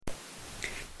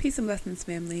Peace and blessings,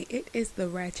 family. It is the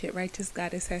Ratchet Righteous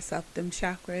Goddess herself, them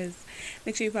chakras.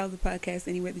 Make sure you follow the podcast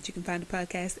anywhere that you can find the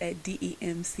podcast at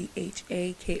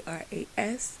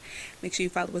DEMCHAKRAS. Make sure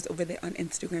you follow us over there on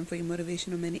Instagram for your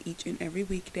motivational minute each and every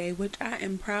weekday, which I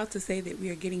am proud to say that we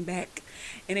are getting back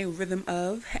in a rhythm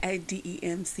of at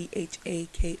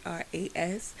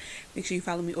DEMCHAKRAS. Make sure you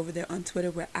follow me over there on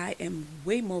Twitter where I am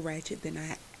way more ratchet than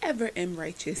I ever am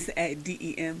righteous at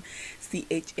DEMCHAKRAS.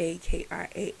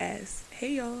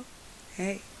 Hey y'all.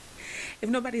 Hey. If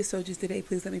nobody has told you today,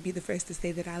 please let me be the first to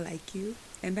say that I like you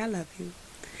and I love you.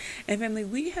 And family,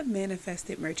 we have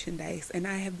manifested merchandise, and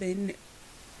I have been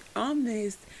on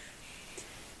this,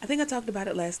 I think I talked about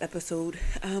it last episode.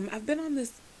 I've been on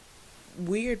this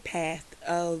weird path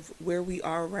of where we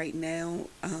are right now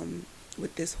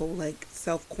with this whole like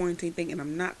self-quarantine thing, and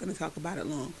I'm not going to talk about it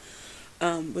long.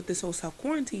 With this whole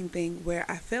self-quarantine thing, where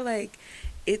I feel like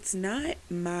it's not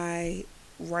my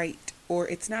right, or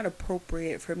it's not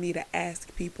appropriate for me to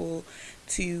ask people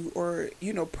to, or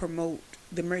promote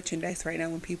the merchandise right now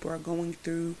when people are going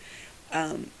through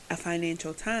a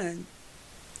financial time.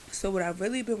 So what I've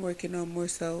really been working on more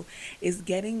so is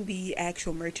getting the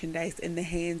actual merchandise in the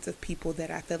hands of people that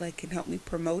I feel like can help me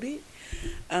promote it.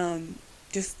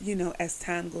 Just, as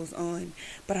time goes on.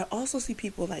 But I also see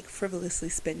people like frivolously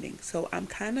spending. So I'm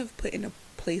kind of put in a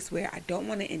place where I don't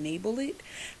want to enable it.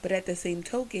 But at the same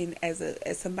token, as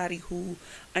somebody who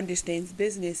understands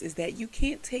business, is that you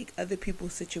can't take other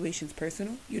people's situations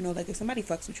personal. Like if somebody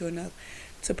fucks with you enough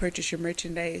to purchase your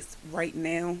merchandise right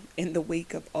now in the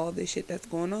wake of all this shit that's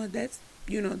going on, that's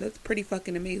pretty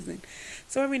fucking amazing.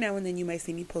 So every now and then you might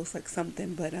see me post like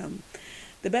something, but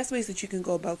the best ways that you can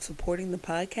go about supporting the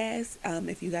podcast,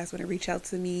 if you guys want to reach out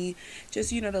to me, just,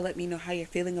 to let me know how you're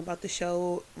feeling about the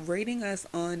show. Rating us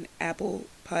on Apple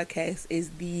Podcasts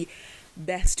is the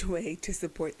best way to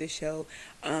support the show.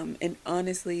 An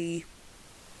honest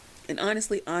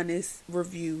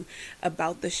review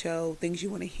about the show, things you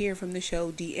want to hear from the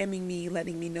show, DMing me,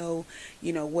 letting me know,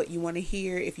 what you want to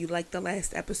hear, if you like the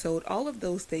last episode, all of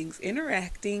those things,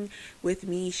 interacting with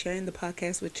me, sharing the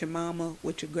podcast with your mama,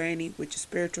 with your granny, with your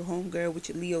spiritual homegirl, with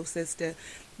your Leo sister,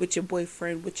 with your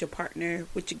boyfriend, with your partner,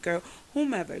 with your girl,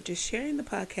 whomever. Just sharing the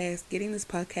podcast, getting this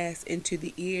podcast into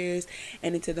the ears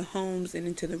and into the homes and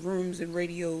into the rooms and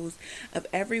radios of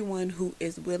everyone who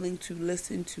is willing to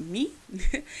listen to me.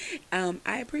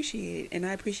 I appreciate it, and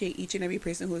I appreciate each and every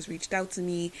person who has reached out to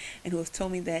me and who has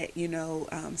told me that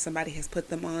somebody has put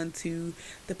them on to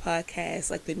the podcast.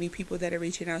 Like the new people that are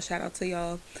reaching out, shout out to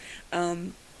y'all.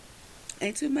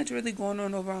 Ain't too much really going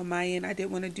on over on my end. I did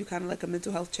want to do kind of like a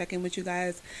mental health check-in with you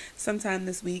guys sometime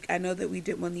this week. I know that we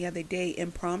did one the other day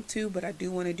impromptu, but I do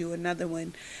want to do another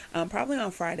one probably on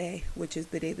Friday, which is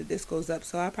the day that this goes up.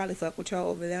 So I'll probably fuck with y'all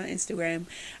over there on Instagram.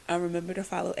 Remember to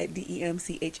follow at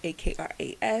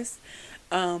DEMCHAKRAS.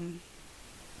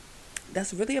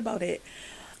 That's really about it.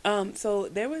 So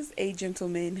there was a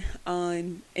gentleman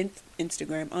on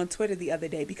Instagram, on Twitter the other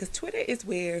day, because Twitter is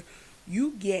where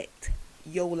you get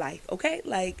your life, okay?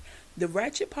 Like the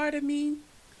ratchet part of me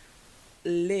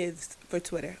lives for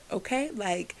Twitter, okay?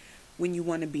 Like when you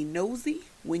want to be nosy,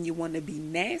 when you want to be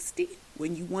nasty,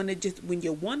 when you want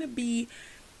to be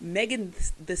Megan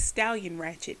the Stallion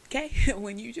ratchet, okay?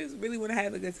 When you just really want to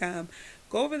have a good time,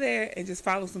 go over there and just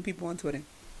follow some people on Twitter.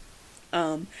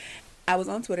 I was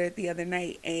on Twitter the other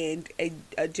night, and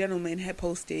a gentleman had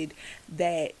posted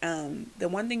that the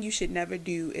one thing you should never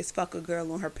do is fuck a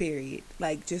girl on her period.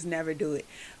 Like, just never do it.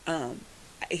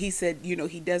 He said,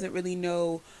 he doesn't really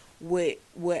know what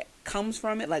comes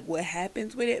from it, like what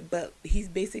happens with it, but he's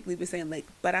basically been saying like,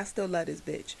 but I still love this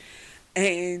bitch.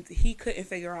 And he couldn't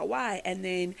figure out why. And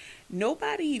then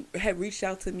nobody had reached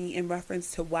out to me in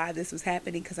reference to why this was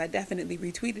happening, because I definitely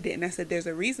retweeted it and I said there's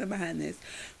a reason behind this.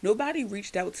 Nobody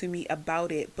reached out to me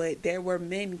about it, but there were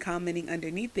men commenting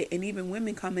underneath it, and even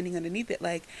women commenting underneath it.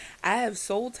 Like, I have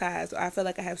soul ties, or I feel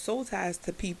like I have soul ties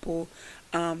to people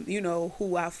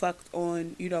who I fucked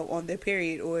on, on their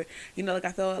period, or, like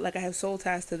I felt like I have soul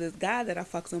ties to this guy that I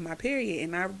fucked on my period.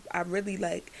 And I really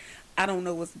I don't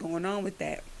know what's going on with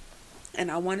that. And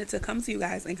I wanted to come to you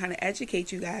guys and kind of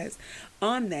educate you guys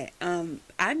on that.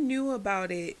 I knew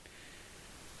about it.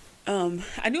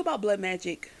 I knew about blood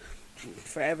magic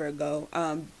forever ago.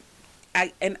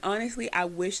 And honestly, I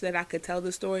wish that I could tell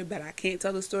the story, but I can't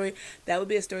tell the story. That would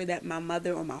be a story that my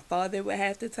mother or my father would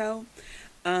have to tell,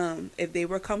 if they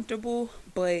were comfortable.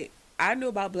 But I knew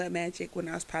about blood magic when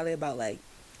I was probably about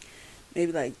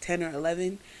maybe 10 or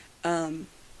 11.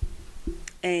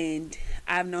 And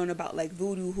I've known about like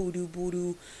voodoo, hoodoo,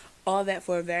 voodoo, all that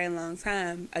for a very long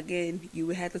time. Again, you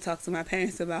would have to talk to my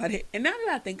parents about it. And now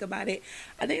that I think about it,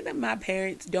 I think that my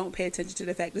parents don't pay attention to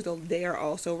the fact that they are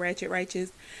also ratchet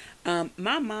righteous.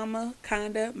 My mama,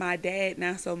 kinda. My dad,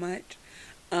 not so much.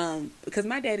 Because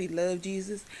my daddy loved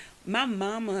Jesus. My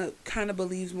mama kind of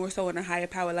believes more so in a higher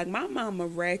power. Like, my mama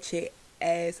ratchet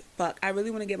as fuck. I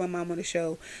really want to get my mom on the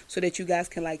show so that you guys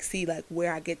can like see like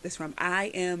where I get this from.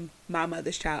 I am my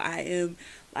mother's child. I am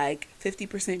like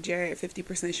 50% Jared,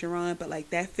 50% Sharon, but like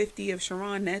that 50 of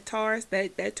Sharon, that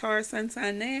Taurus sun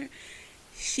sign there,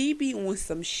 she be on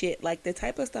some shit. Like the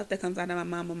type of stuff that comes out of my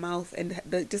mama mouth and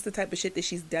just the type of shit that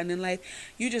she's done in life,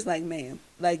 you just like, ma'am,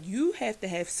 like you have to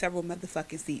have several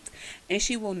motherfucking seats. And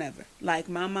she will never. Like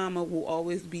my mama will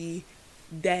always be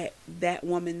that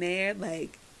woman there,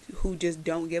 like who just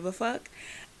don't give a fuck.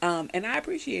 And I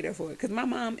appreciate her for it because my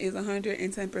mom is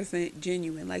 110%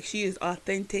 genuine. Like she is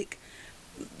authentic.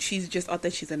 She's just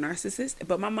authentic. She's a narcissist,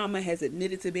 but my mama has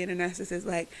admitted to being a narcissist.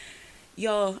 Like,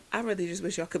 y'all, I really just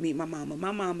wish y'all could meet my mama.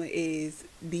 My mama is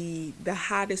the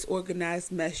hottest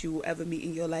organized mess you will ever meet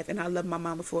in your life, and I love my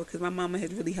mama for it because my mama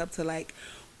has really helped to like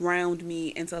round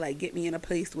me and to like get me in a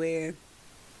place where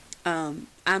I'm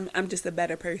just a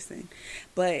better person.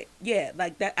 But yeah,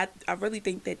 like that, I really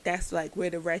think that that's like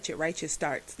where the ratchet righteous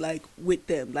starts, like with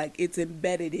them. Like it's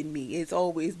embedded in me. It's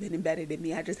always been embedded in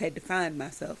me. I just had to find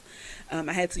myself.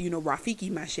 I had to,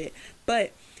 Rafiki my shit.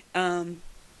 But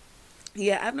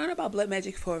yeah, I've known about blood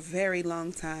magic for a very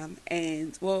long time,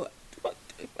 and well,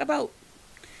 about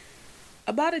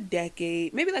a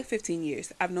decade, maybe like 15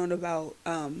 years. I've known about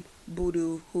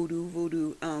voodoo,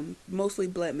 mostly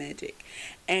blood magic.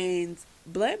 And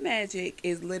blood magic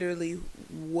is literally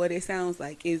what it sounds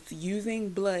like. It's using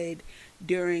blood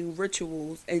during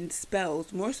rituals and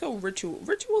spells. More so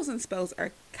rituals and spells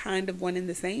are kind of one and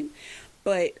the same,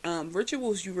 but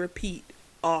rituals you repeat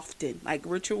often. Like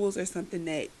rituals are something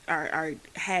that are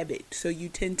habit, so you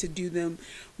tend to do them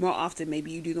more often.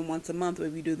 Maybe you do them once a month,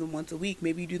 maybe you do them once a week,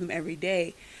 maybe you do them every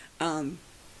day.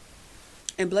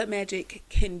 And blood magic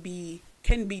can be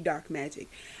dark magic.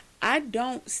 I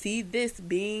don't see this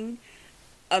being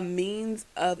a means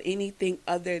of anything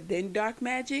other than dark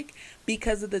magic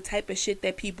because of the type of shit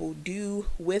that people do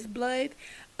with blood.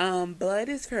 Blood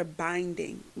is for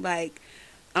binding. Like,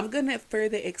 I'm gonna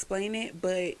further explain it,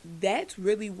 but that's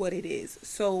really what it is.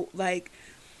 So, like,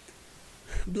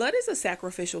 blood is a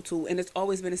sacrificial tool, and it's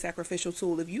always been a sacrificial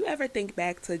tool. If you ever think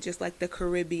back to just like the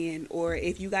Caribbean, or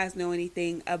if you guys know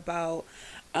anything about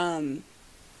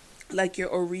like your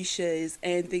Orishas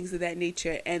and things of that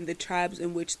nature and the tribes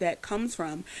in which that comes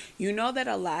from, you know that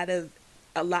a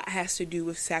lot has to do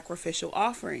with sacrificial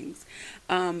offerings,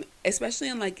 especially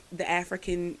in like the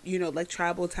African, like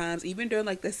tribal times, even during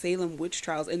like the Salem witch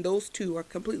trials. And those two are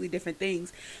completely different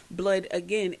things. Blood,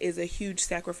 again, is a huge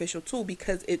sacrificial tool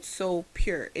because it's so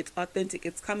pure, it's authentic,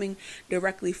 it's coming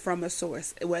directly from a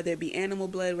source, whether it be animal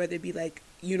blood, whether it be like,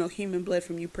 human blood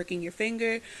from you pricking your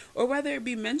finger, or whether it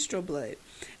be menstrual blood.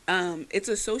 Blood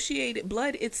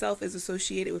itself is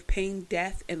associated with pain,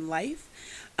 death, and life.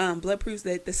 Blood proves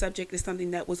that the subject is something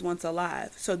that was once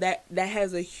alive. So that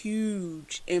has a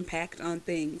huge impact on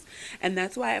things. And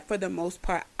that's why, for the most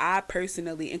part, I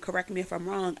personally, and correct me if I'm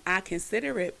wrong, I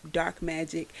consider it dark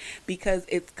magic because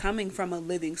it's coming from a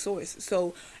living source.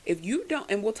 So if you don't,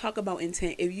 and we'll talk about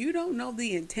intent, if you don't know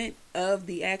the intent of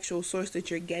the actual source that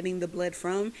you're getting the blood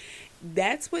from,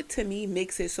 that's what to me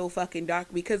makes it so fucking dark.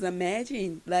 Because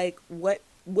imagine like what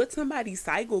somebody's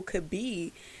cycle could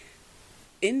be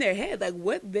in their head, like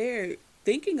what they're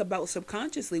thinking about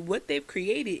subconsciously, what they've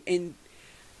created, and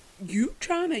you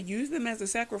trying to use them as a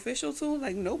sacrificial tool.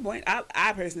 Like, no point.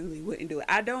 I personally wouldn't do it.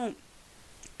 I don't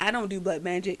do blood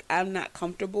magic. I'm not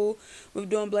comfortable with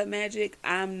doing blood magic.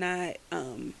 I'm not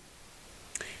I'm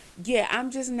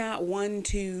just not one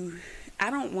to, I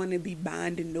don't want to be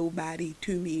binding nobody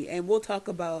to me. And we'll talk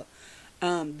about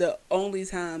the only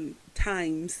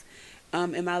times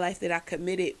in my life that I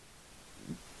committed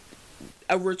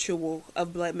a ritual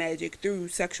of blood magic through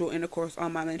sexual intercourse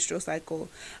on my menstrual cycle,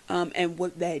 and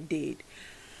what that did.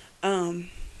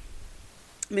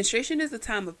 Menstruation is a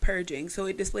time of purging, so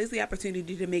it displays the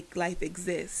opportunity to make life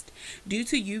exist. Due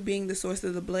to you being the source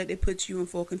of the blood, it puts you in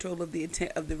full control of the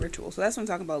intent of the ritual. So that's what I'm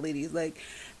talking about, ladies. Like,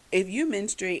 if you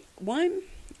menstruate,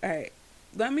 alright,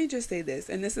 let me just say this,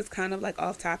 and this is kind of like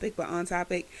off topic but on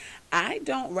topic. I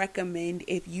don't recommend,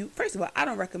 first of all, I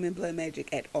don't recommend blood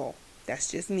magic at all.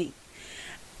 That's just me.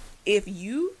 If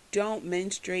you don't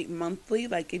menstruate monthly,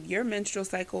 like if your menstrual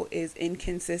cycle is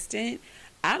inconsistent,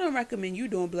 I don't recommend you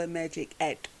doing blood magic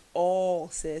at all,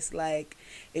 sis. Like,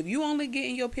 if you only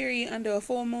getting your period under a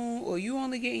full moon, or you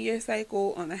only getting your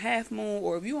cycle on a half moon,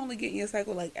 or if you only getting your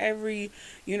cycle like every,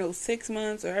 6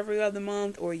 months or every other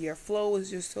month, or your flow is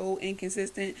just so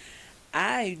inconsistent,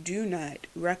 I do not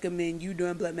recommend you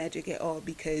doing blood magic at all,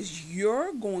 because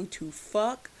you're going to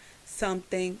fuck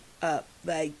something up.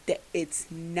 Like, that, it's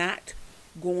not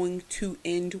going to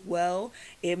end well.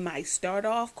 It might start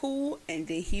off cool and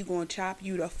then he gonna chop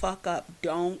you the fuck up.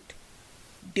 Don't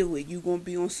do it. You gonna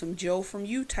be on some Joe from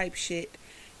you type shit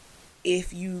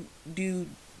if you do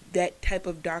that type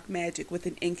of dark magic with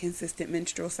an inconsistent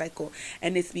menstrual cycle.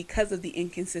 And it's because of the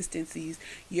inconsistencies.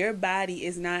 Your body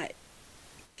is not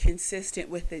consistent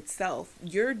with itself.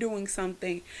 You're doing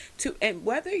something to, and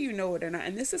whether you know it or not,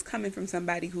 and this is coming from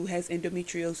somebody who has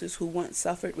endometriosis, who once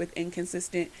suffered with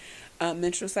inconsistent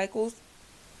menstrual cycles,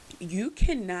 you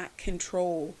cannot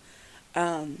control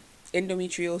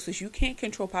endometriosis. You can't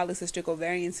control polycystic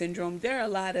ovarian syndrome. There are a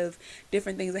lot of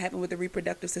different things that happen with the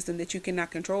reproductive system that you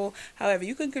cannot control. However,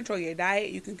 you can control your diet,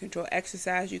 you can control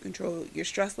exercise, you control your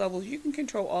stress levels, you can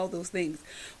control all those things,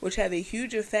 which have a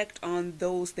huge effect on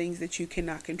those things that you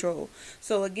cannot control.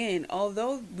 So again,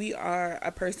 although we are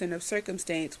a person of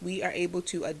circumstance, we are able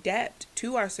to adapt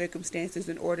to our circumstances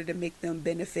in order to make them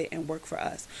benefit and work for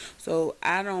us. So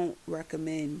I don't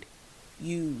recommend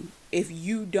you, if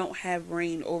you don't have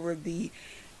reign over the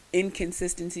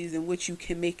inconsistencies in which you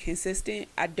can make consistent,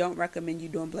 I don't recommend you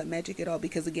doing blood magic at all,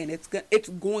 because again, it's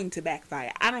going to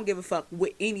backfire. I don't give a fuck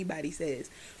what anybody says.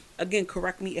 Again,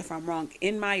 correct me if I'm wrong.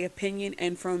 In my opinion,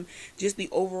 and from just the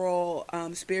overall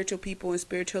spiritual people and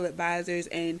spiritual advisors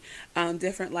and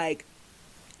different like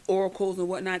oracles and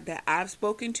whatnot that I've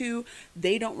spoken to,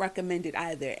 they don't recommend it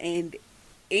either. And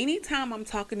anytime I'm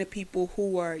talking to people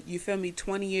who are,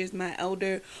 20 years my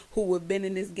elder, who have been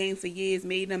in this game for years,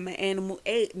 made them an animal,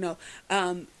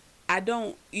 I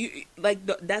don't,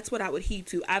 that's what I would heed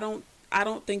to. I don't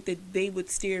think that they would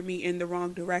steer me in the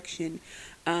wrong direction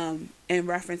in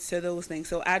reference to those things.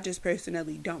 So I just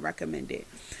personally don't recommend it.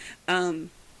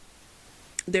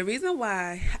 The reason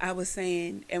why I was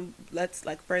saying, and let's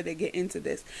further get into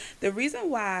this, the reason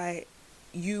why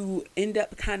you end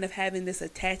up kind of having this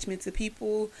attachment to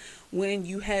people when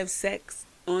you have sex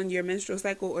on your menstrual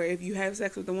cycle, or if you have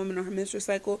sex with a woman on her menstrual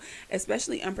cycle,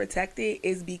 especially unprotected,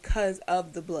 is because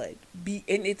of the blood.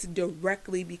 And it's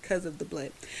directly because of the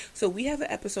blood. So we have an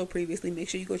episode previously, make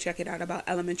sure you go check it out, about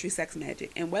elementary sex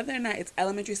magic, and whether or not it's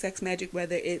elementary sex magic,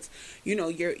 whether it's,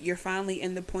 you're finally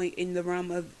in the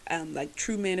realm of like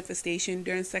true manifestation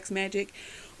during sex magic.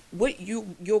 What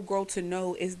you'll grow to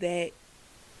know is that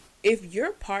if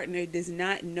your partner does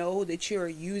not know that you're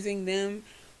using them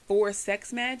for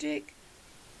sex magic,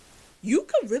 you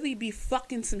could really be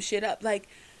fucking some shit up. Like,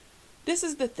 this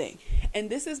is the thing. And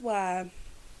this is why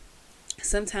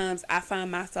sometimes I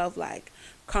find myself like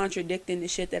contradicting the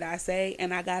shit that I say,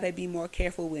 and I gotta be more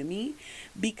careful with me,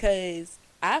 because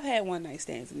I've had one night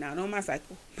stands, not on my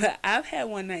cycle, but I've had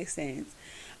one night stands.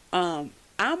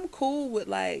 I'm cool with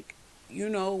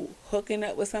hooking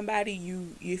up with somebody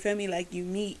you feel me, like you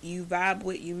meet, you vibe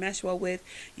with, you mesh well with,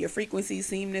 your frequencies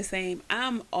seem the same.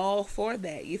 I'm all for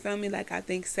that. You feel me? Like, I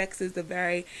think sex is a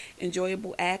very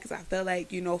enjoyable act. I feel like,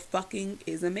 fucking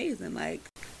is amazing. Like,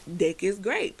 dick is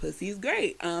great, pussy is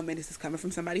great. And this is coming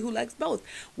from somebody who likes both.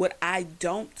 What I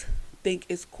don't think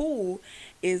is cool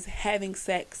is having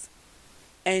sex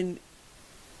and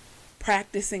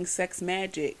practicing sex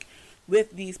magic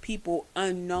with these people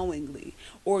unknowingly,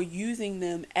 or using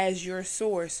them as your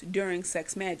source during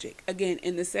sex magic. Again,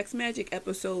 in the sex magic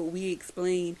episode, we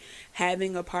explain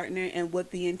having a partner and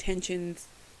what the intentions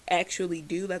actually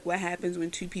do, like what happens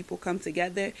when two people come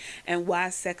together, and why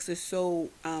sex is so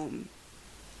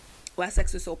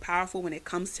powerful when it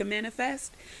comes to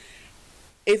manifest.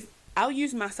 If I'll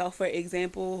use myself for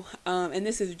example, and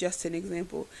this is just an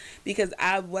example, because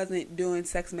I wasn't doing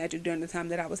sex magic during the time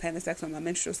that I was having sex on my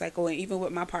menstrual cycle, and even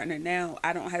with my partner now,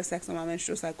 I don't have sex on my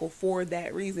menstrual cycle for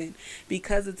that reason,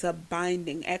 because it's a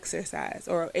binding exercise.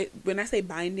 Or when I say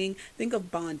binding, think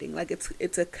of bonding, like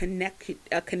it's a connection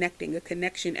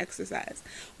exercise,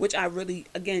 which I really,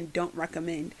 again, don't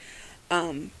recommend.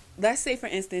 Let's say, for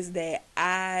instance, that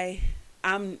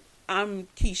I'm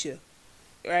Keisha.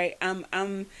 Right,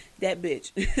 I'm that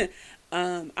bitch.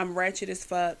 I'm ratchet as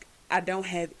fuck. I don't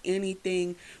have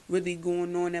anything really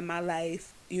going on in my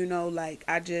life.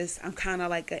 I'm kind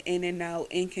of like an in and out,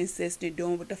 inconsistent,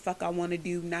 doing what the fuck I want to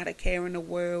do, not a care in the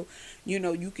world.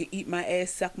 You can eat my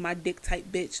ass, suck my dick type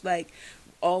bitch. Like,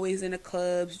 always in the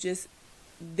clubs, just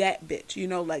that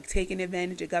bitch. Like taking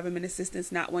advantage of government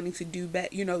assistance, not wanting to do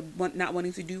not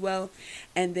wanting to do well.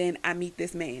 And then I meet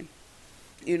this man.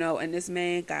 And this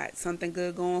man got something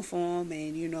good going for him,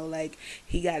 and like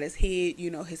he got his head,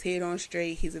 his head on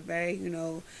straight. He's a very,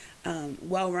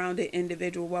 well-rounded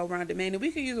individual, well-rounded man, and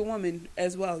we could use a woman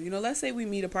as well. Let's say we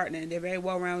meet a partner and they're very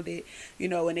well-rounded,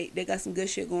 and they got some good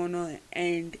shit going on,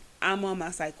 and I'm on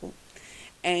my cycle,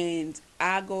 and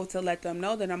I go to let them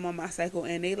know that I'm on my cycle,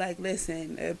 and they like,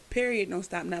 listen, a period don't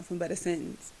stop nothing but a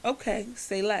sentence. Okay,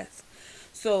 say less.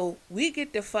 So we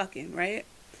get to fucking, right?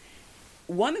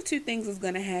 One or two things is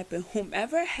going to happen.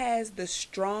 Whomever has the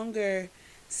stronger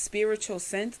spiritual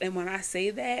sense, and when I say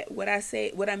that, what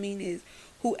I mean is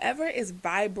whoever is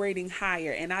vibrating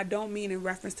higher, and I don't mean in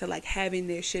reference to like having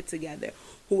their shit together.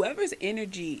 Whoever's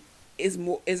energy is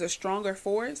a stronger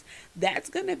force, that's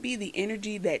going to be the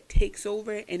energy that takes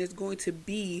over and is going to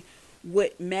be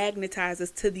what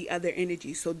magnetizes to the other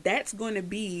energy. So that's going to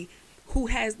be who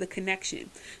has the connection.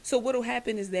 So what will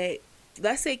happen is that,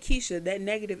 let's say Keisha, that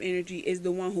negative energy, is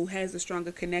the one who has the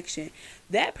stronger connection.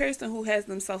 That person who has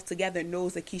themselves together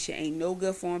knows that Keisha ain't no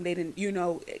good for them. They didn't,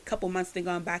 a couple months they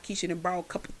gone by, Keisha done borrowed a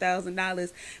couple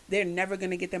 $1,000s. They're never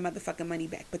going to get their motherfucking money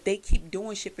back. But they keep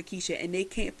doing shit for Keisha, and they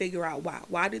can't figure out why.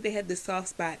 Why do they have this soft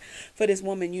spot for this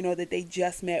woman, that they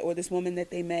just met, or this woman that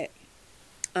they met?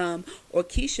 Or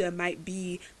Keisha might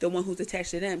be the one who's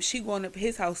attached to them. She going up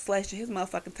his house slashing his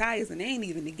motherfucking tires, and they ain't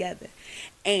even together.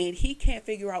 And he can't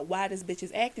figure out why this bitch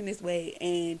is acting this way.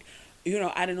 And,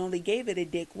 I done only gave it a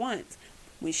dick once.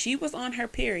 When she was on her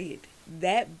period,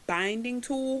 that binding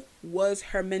tool was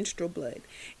her menstrual blood.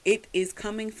 It is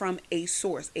coming from a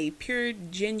source, a pure,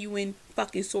 genuine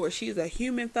fucking source. She's a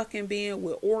human fucking being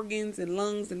with organs and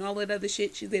lungs and all that other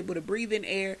shit. She's able to breathe in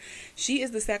air. She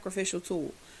is the sacrificial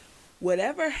tool.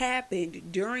 Whatever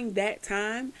happened during that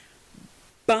time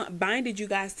binded you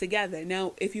guys together.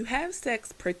 Now, if you have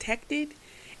sex protected,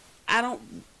 I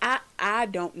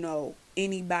don't know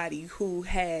anybody who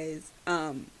has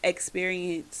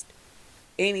experienced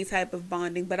any type of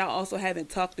bonding, but I also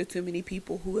haven't talked to too many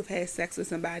people who have had sex with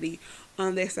somebody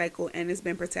on their cycle and it's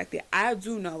been protected. I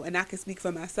do know, and I can speak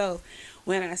for myself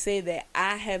when I say that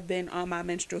I have been on my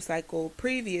menstrual cycle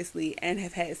previously and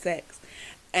have had sex,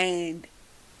 and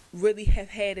really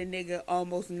have had a nigga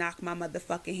almost knock my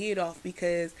motherfucking head off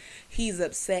because he's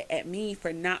upset at me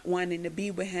for not wanting to be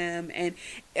with him. And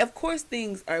of course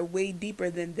things are way deeper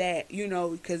than that,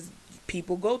 because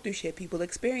people go through shit, people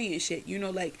experience shit,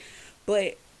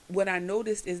 but what I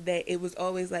noticed is that it was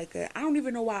always like I don't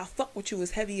even know why I fuck with you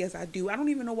as heavy as I do. I don't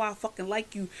even know why I fucking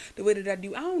like you the way that I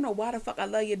do. I don't know why the fuck I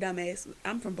love you, dumbass.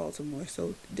 I'm from Baltimore,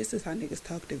 so this is how niggas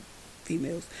talk to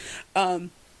females. I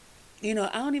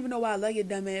don't even know why I love your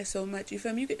dumb ass so much. You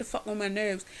feel me? You get to fuck on my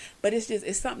nerves. But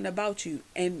it's something about you.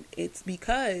 And it's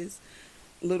because,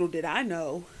 little did I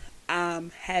know, I'm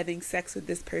having sex with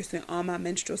this person on my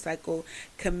menstrual cycle,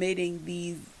 committing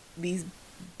these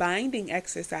binding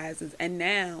exercises. And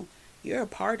now you're a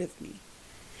part of me.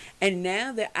 And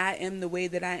now that I am the way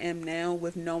that I am now,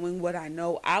 with knowing what I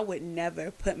know, I would never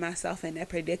put myself in that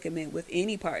predicament with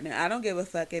any partner. I don't give a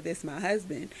fuck if it's my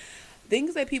husband.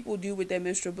 Things that people do with their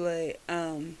menstrual blood,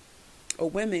 or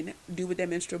women do with their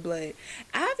menstrual blood.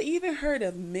 I've even heard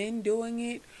of men doing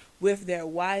it with their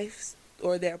wives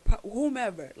or their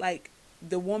whomever. Like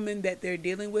the woman that they're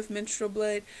dealing with menstrual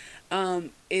blood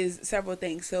is several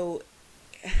things. So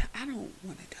I don't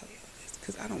want to tell y'all this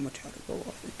because I don't want y'all to go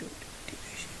off and do this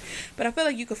shit. But I feel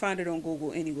like you can find it on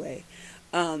Google anyway,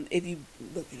 if you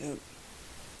look it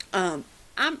up.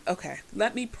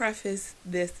 Let me preface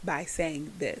this by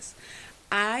saying this.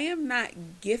 I am not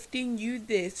gifting you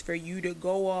this for you to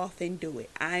go off and do it.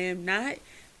 I am not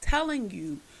telling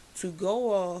you to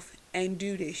go off and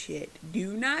do this shit.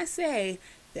 Do not say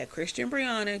that Christian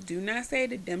Brianna, do not say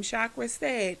that Dem Chakra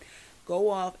said, go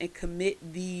off and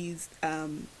commit these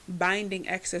binding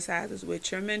exercises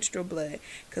with your menstrual blood,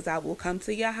 because I will come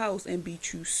to your house and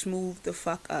beat you smooth the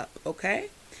fuck up, okay?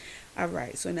 All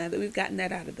right, so now that we've gotten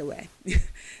that out of the way,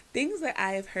 things that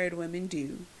I have heard women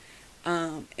do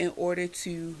in order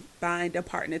to bind a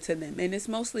partner to them, and it's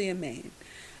mostly a man,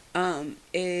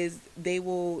 is they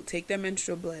will take their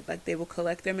menstrual blood, like they will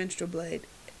collect their menstrual blood,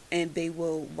 and they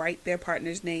will write their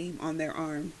partner's name on their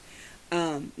arm.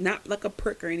 Not like a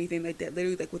prick or anything like that,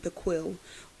 literally like with a quill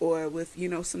or with,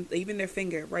 even their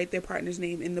finger, write their partner's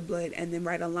name in the blood and then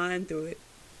write a line through it.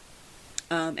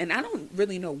 And I don't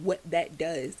really know what that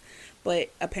does,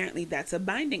 but apparently that's a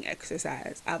binding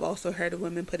exercise. I've also heard of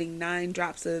women putting 9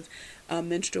 drops of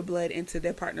menstrual blood into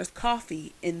their partner's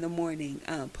coffee in the morning,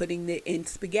 putting it in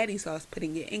spaghetti sauce,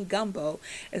 putting it in gumbo,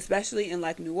 especially in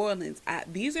like New Orleans.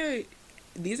 These are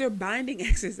these are binding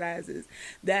exercises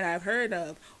that I've heard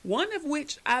of, one of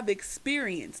which I've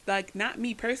experienced, like not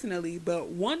me personally, but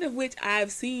one of which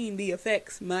I've seen the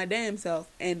effects my damn self.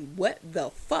 And what the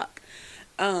fuck?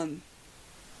 I've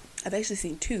actually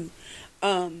seen two.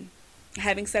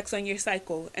 Having sex on your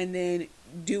cycle and then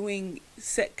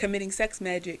committing sex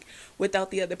magic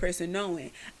without the other person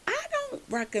knowing. I don't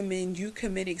recommend you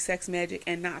committing sex magic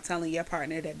and not telling your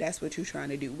partner that that's what you're trying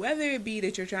to do. Whether it be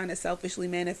that you're trying to selfishly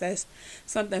manifest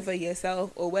something for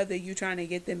yourself or whether you're trying to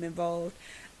get them involved.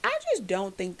 I just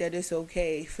don't think that it's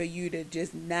okay for you to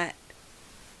just not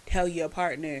tell your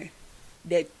partner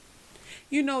that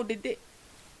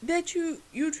that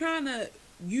you trying to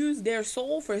use their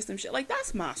soul for some shit. Like,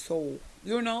 that's my soul,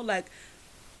 like,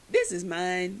 this is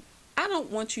mine. I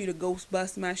don't want you to ghost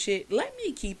bust my shit. Let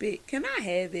me keep it. Can I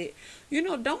have it?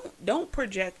 Don't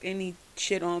project any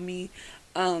shit on me.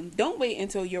 Don't wait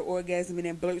until you're orgasming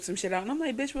and blurt some shit out. And I'm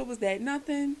like, bitch, what was that?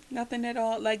 Nothing at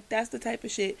all. Like, that's the type of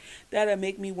shit that'll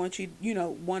make me want you,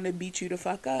 want to beat you the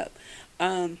fuck up.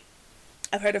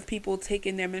 I've heard of people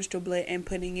taking their menstrual blood and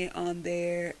putting it on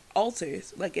their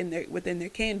altars, like within their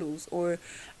candles, or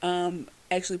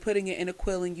actually putting it in a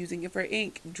quill and using it for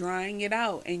ink, drying it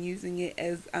out and using it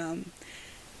as I'm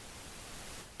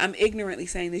ignorantly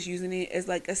saying this, using it as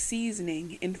like a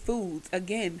seasoning in foods.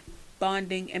 Again,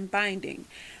 bonding and binding.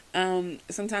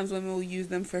 Sometimes women will use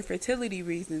them for fertility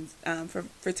reasons, for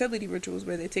fertility rituals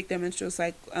where they take their menstrual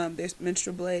cycle, their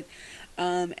menstrual blood,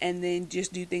 and then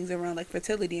just do things around like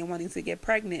fertility and wanting to get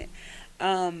pregnant.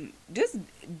 Just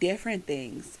different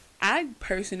things. I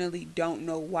personally don't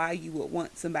know why you would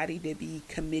want somebody to be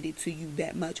committed to you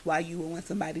that much, why you would want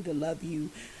somebody to love you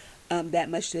that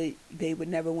much that they would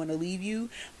never want to leave you.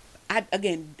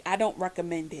 I don't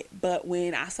recommend it. But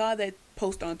when I saw that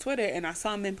post on Twitter and I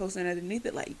saw men posting underneath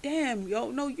it, like, damn,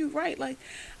 yo, no, you right. Like,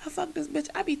 I fuck this bitch.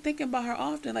 I be thinking about her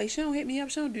often. Like, she don't hit me up.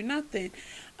 She don't do nothing.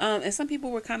 And some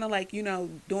people were kind of like,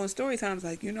 doing story times,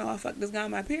 like, I fucked this guy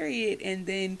on my period. And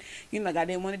then, like, I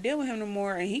didn't want to deal with him no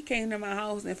more. And he came to my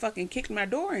house and fucking kicked my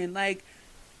door in. Like,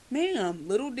 ma'am,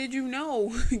 little did you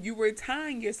know you were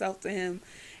tying yourself to him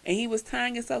and he was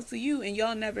tying himself to you and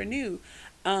y'all never knew.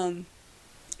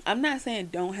 I'm not saying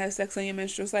don't have sex on your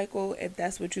menstrual cycle. If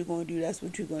that's what you're going to do, that's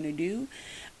what you're going to do.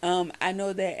 I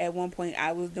know that at one point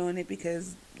I was doing it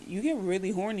because you get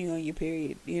really horny on your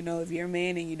period. If you're a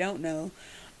man and you don't know,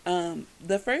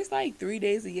 the first like 3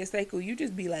 days of your cycle, you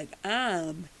just be like,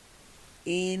 I'm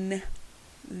in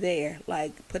there.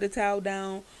 Like, put a towel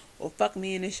down or fuck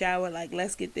me in the shower. Like,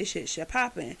 let's get this shit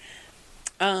popping.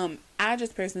 I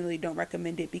just personally don't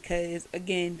recommend it because,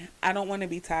 again, I don't want to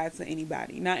be tied to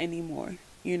anybody. Not anymore.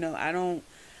 I don't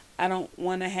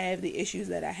want to have the issues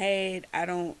that I had. I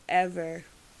don't ever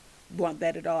want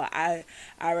that at all. I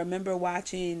remember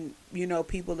watching,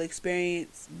 people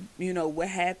experience, what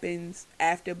happens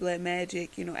after blood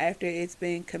magic, after it's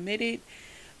been committed,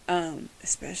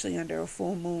 especially under a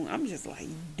full moon. I'm just like,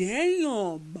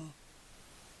 damn.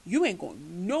 You ain't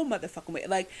going no motherfucking way.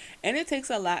 Like, and it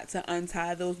takes a lot to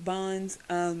untie those bonds.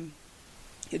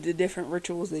 The different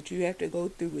rituals that you have to go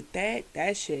through with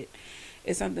that shit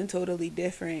is something totally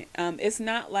different. It's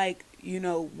not like,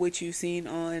 what you've seen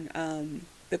on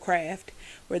The Craft,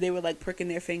 where they were like pricking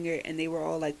their finger and they were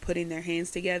all like putting their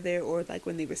hands together, or like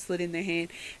when they were slitting their hand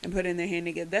and putting their hand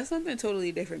together. That's something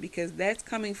totally different because that's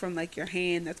coming from like your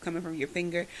hand, that's coming from your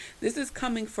finger. This is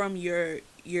coming from your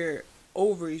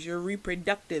ovaries, your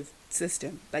reproductive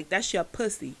system. Like, that's your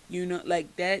pussy, like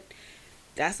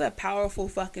that's a powerful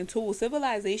fucking tool.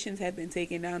 Civilizations have been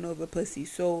taken down over pussy.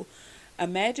 So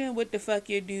imagine what the fuck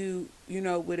you do,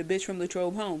 with a bitch from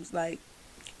Latrobe Homes. Like,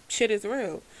 shit is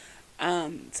real.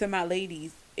 To my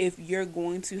ladies, if you're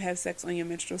going to have sex on your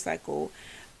menstrual cycle,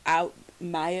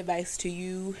 my advice to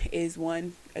you is,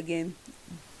 one, again,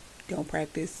 don't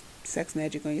practice sex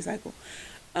magic on your cycle.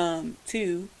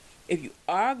 Two, if you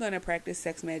are going to practice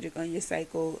sex magic on your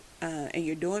cycle, and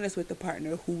you're doing this with a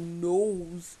partner who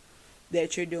knows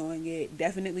that you're doing it,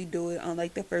 definitely do it on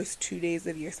like the first 2 days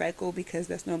of your cycle, because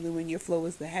that's normally when your flow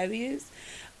is the heaviest,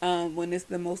 when it's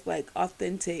the most like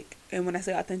authentic. And when I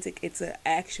say authentic, it's an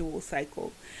actual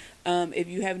cycle. If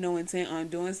you have no intent on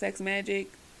doing sex magic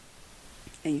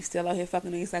and you still out here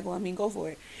fucking on your cycle, go for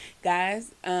it,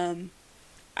 guys.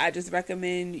 I just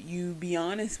recommend you be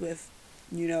honest with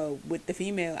the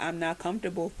female. I'm not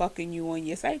comfortable fucking you on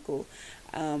your cycle.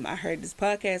 I heard this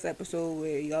podcast episode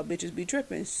where y'all bitches be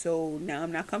tripping, so now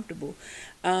I'm not comfortable.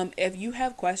 If you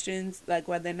have questions, like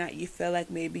whether or not you feel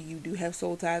like maybe you do have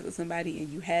soul ties with somebody and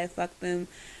you have fucked them,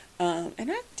 and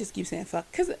I just keep saying fuck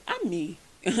because I'm me,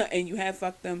 and you have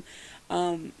fucked them,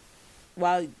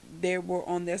 while they were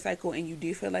on their cycle and you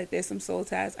do feel like there's some soul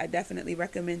ties, I definitely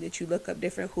recommend that you look up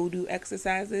different hoodoo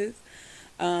exercises,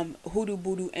 hoodoo,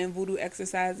 voodoo, and voodoo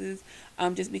exercises,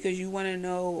 just because you want to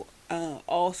know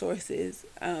all sources.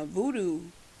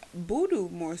 Voodoo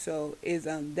more so is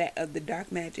that of the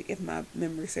dark magic, if my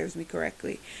memory serves me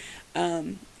correctly.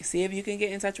 See if you can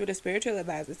get in touch with a spiritual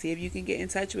advisor. See if you can get in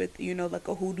touch with, like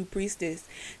a hoodoo priestess.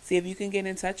 See if you can get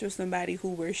in touch with somebody who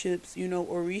worships,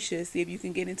 Orisha. See if you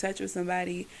can get in touch with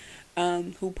somebody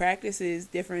who practices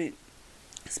different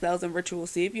spells and rituals.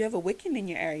 See if you have a Wiccan in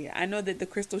your area. I know that the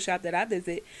crystal shop that I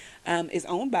visit is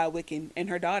owned by a Wiccan and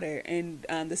her daughter, and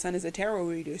the son is a tarot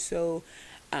reader. So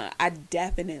I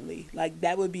definitely, like,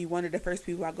 that would be one of the first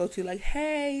people I go to. Like,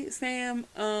 hey, Sam,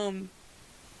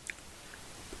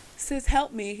 sis,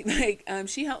 help me. Like,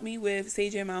 she helped me with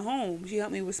saging my home. She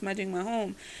helped me with smudging my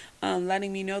home,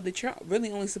 letting me know that you're really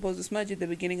only supposed to smudge at the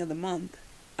beginning of the month,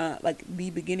 like the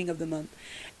beginning of the month,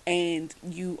 and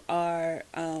you are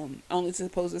only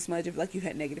supposed to smudge if, like, you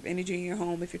had negative energy in your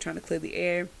home, if you're trying to clear the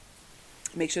air.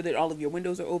 Make sure that all of your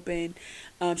windows are open.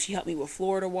 She helped me with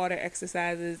Florida water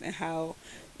exercises and how,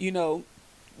 you're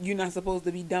not supposed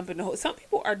to be dumping the whole. Some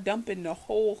people are dumping the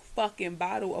whole fucking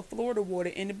bottle of Florida water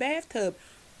in the bathtub.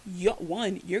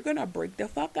 One, you're gonna break the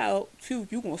fuck out. Two,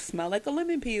 you're gonna smell like a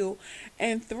lemon peel.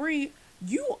 And three,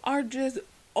 you are just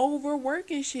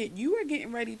overworking shit. You are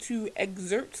getting ready to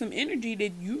exert some energy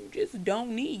that you just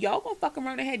don't need. Y'all gonna fuck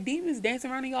around and have demons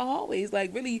dancing around in your hallways,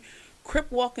 like really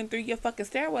crip walking through your fucking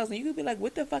stairwells, and you could be like,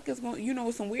 what the fuck is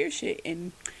going, some weird shit.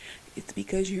 And it's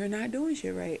because you're not doing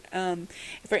shit right.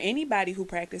 For anybody who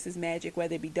practices magic,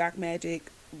 whether it be dark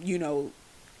magic,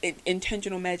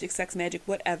 intentional magic, sex magic,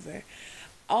 whatever,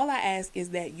 all I ask is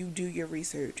that you do your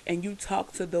research and you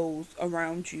talk to those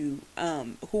around you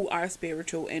who are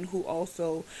spiritual and who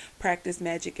also practice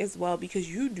magic as well,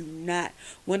 because you do not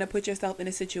want to put yourself in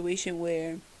a situation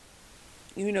where,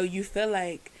 you feel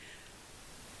like,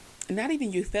 not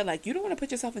even you feel like, you don't want to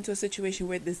put yourself into a situation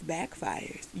where this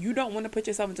backfires. You don't want to put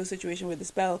yourself into a situation where the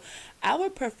spell, I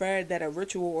would prefer that a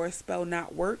ritual or a spell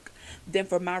not work than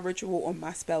for my ritual or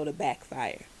my spell to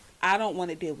backfire. I don't want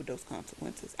to deal with those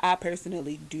consequences. I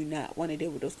personally do not want to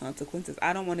deal with those consequences.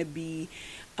 I don't want to be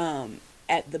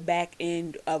at the back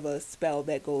end of a spell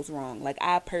that goes wrong. Like,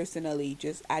 I personally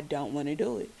I don't want to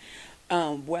do it.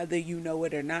 Whether you know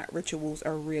it or not, rituals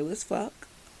are real as fuck.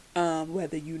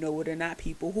 Whether you know it or not,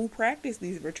 people who practice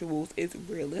these rituals is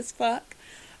real as fuck.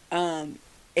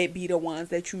 It be the ones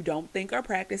that you don't think are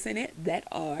practicing it that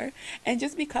are. And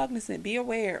just be cognizant, be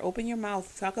aware, open your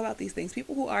mouth, talk about these things.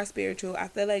 People who are spiritual, I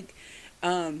feel like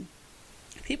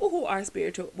people who are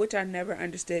spiritual, which I never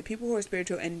understood, people who are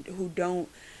spiritual and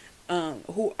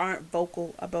who aren't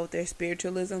vocal about their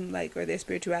spiritualism, like, or their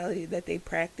spirituality, that they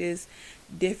practice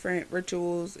different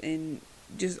rituals and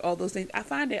just all those things. I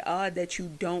find it odd that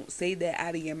you don't say that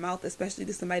out of your mouth, especially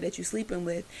to somebody that you're sleeping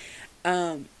with.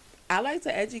 I like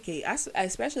to educate. I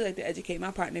especially like to educate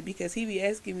my partner, because he be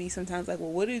asking me sometimes, like,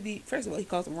 well, what do first of all, he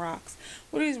calls them rocks.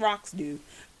 What do these rocks do?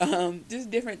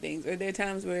 Just different things. Or there are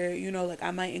times where, like,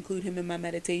 I might include him in my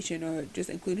meditation, or just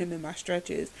include him in my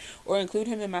stretches, or include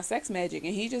him in my sex magic.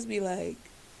 And he just be like,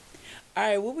 all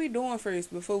right, what we doing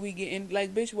first before we get in?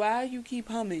 Like, bitch, why you keep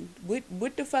humming?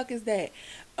 What the fuck is that?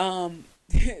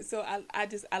 So I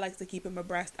like to keep him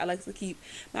abreast. I like to keep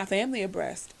my family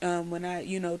abreast. When I,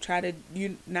 try to,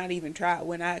 not even try,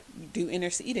 when I do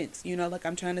intercedence, like,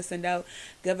 I'm trying to send out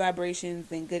good vibrations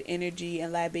and good energy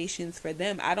and libations for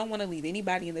them. I don't want to leave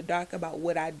anybody in the dark about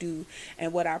what I do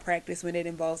and what I practice when it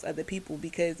involves other people,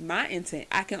 because my intent,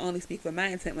 I can only speak for my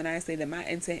intent when I say that my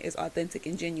intent is authentic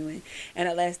and genuine. And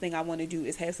the last thing I want to do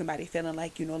is have somebody feeling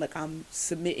like, like I'm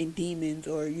submitting demons,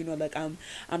 or, like I'm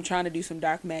trying to do some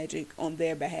dark magic on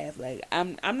their behalf. Like,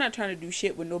 I'm not trying to do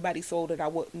shit with nobody's soul that I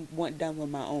wouldn't want done with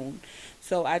my own.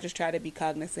 So I just try to be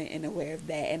cognizant and aware of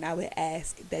that, and I would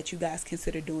ask that you guys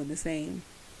consider doing the same.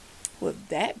 With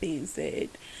that being said,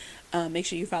 make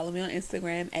sure you follow me on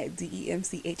Instagram at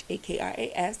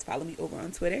DEMCHAKRAS. Follow me over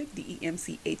on Twitter,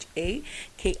 DEMCHAKRAS.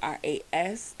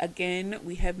 Again,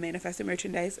 we have manifested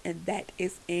merchandise, and that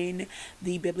is in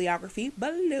the bibliography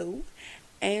below.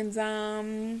 And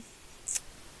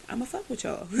I'ma fuck with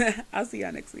y'all. I'll see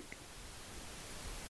y'all next week.